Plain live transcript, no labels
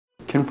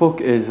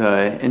Kinfolk is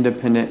an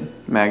independent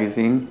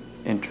magazine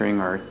entering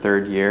our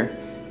third year,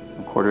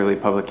 a quarterly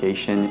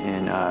publication,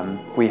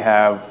 and we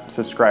have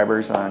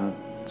subscribers on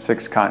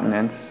 6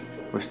 continents.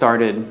 We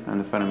started on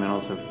the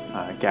fundamentals of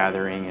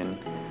gathering and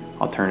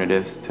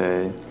alternatives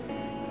to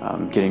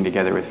getting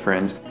together with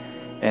friends.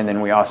 And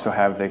then we also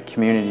have the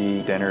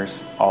community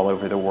dinners all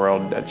over the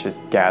world that's just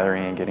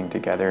gathering and getting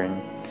together,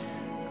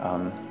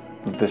 and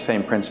the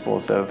same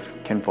principles of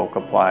Kinfolk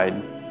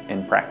applied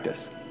in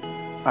practice.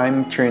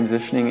 I'm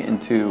transitioning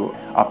into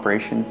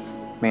operations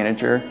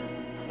manager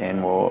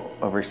and will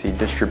oversee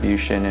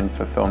distribution and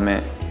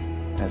fulfillment,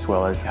 as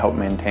well as help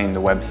maintain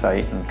the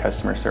website and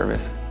customer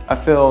service. I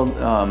feel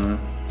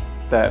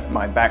that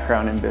my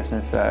background in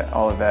business at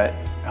Olivet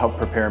helped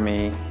prepare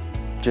me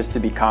just to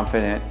be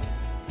confident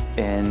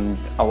in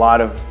a lot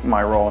of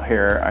my role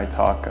here. I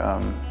talk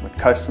with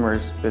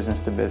customers,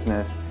 business to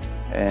business,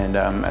 and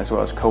as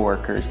well as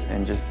coworkers,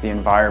 and just the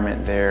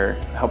environment there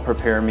helped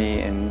prepare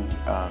me and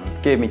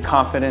gave me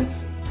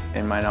confidence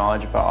in my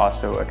knowledge, but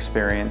also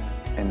experience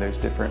in those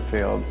different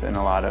fields and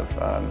a lot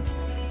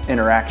of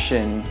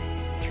interaction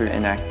through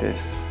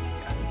Enactus.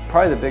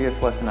 Probably the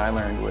biggest lesson I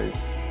learned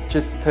was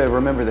just to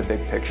remember the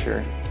big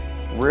picture.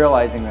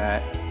 Realizing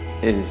that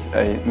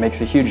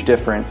makes a huge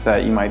difference,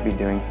 that you might be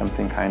doing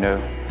something kind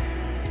of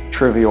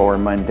trivial or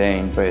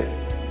mundane, but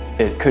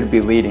it could be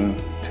leading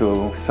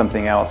to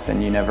something else,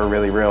 and you never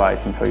really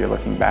realize until you're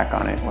looking back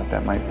on it what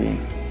that might be.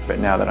 But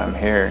now that I'm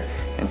here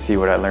and see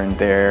what I learned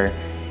there,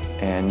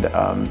 and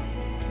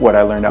what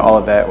I learned at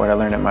Olivet, what I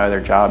learned at my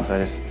other jobs, I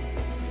just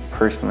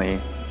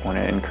personally want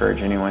to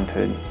encourage anyone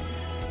to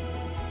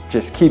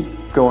just keep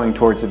going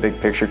towards the big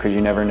picture, because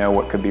you never know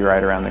what could be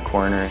right around the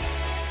corner.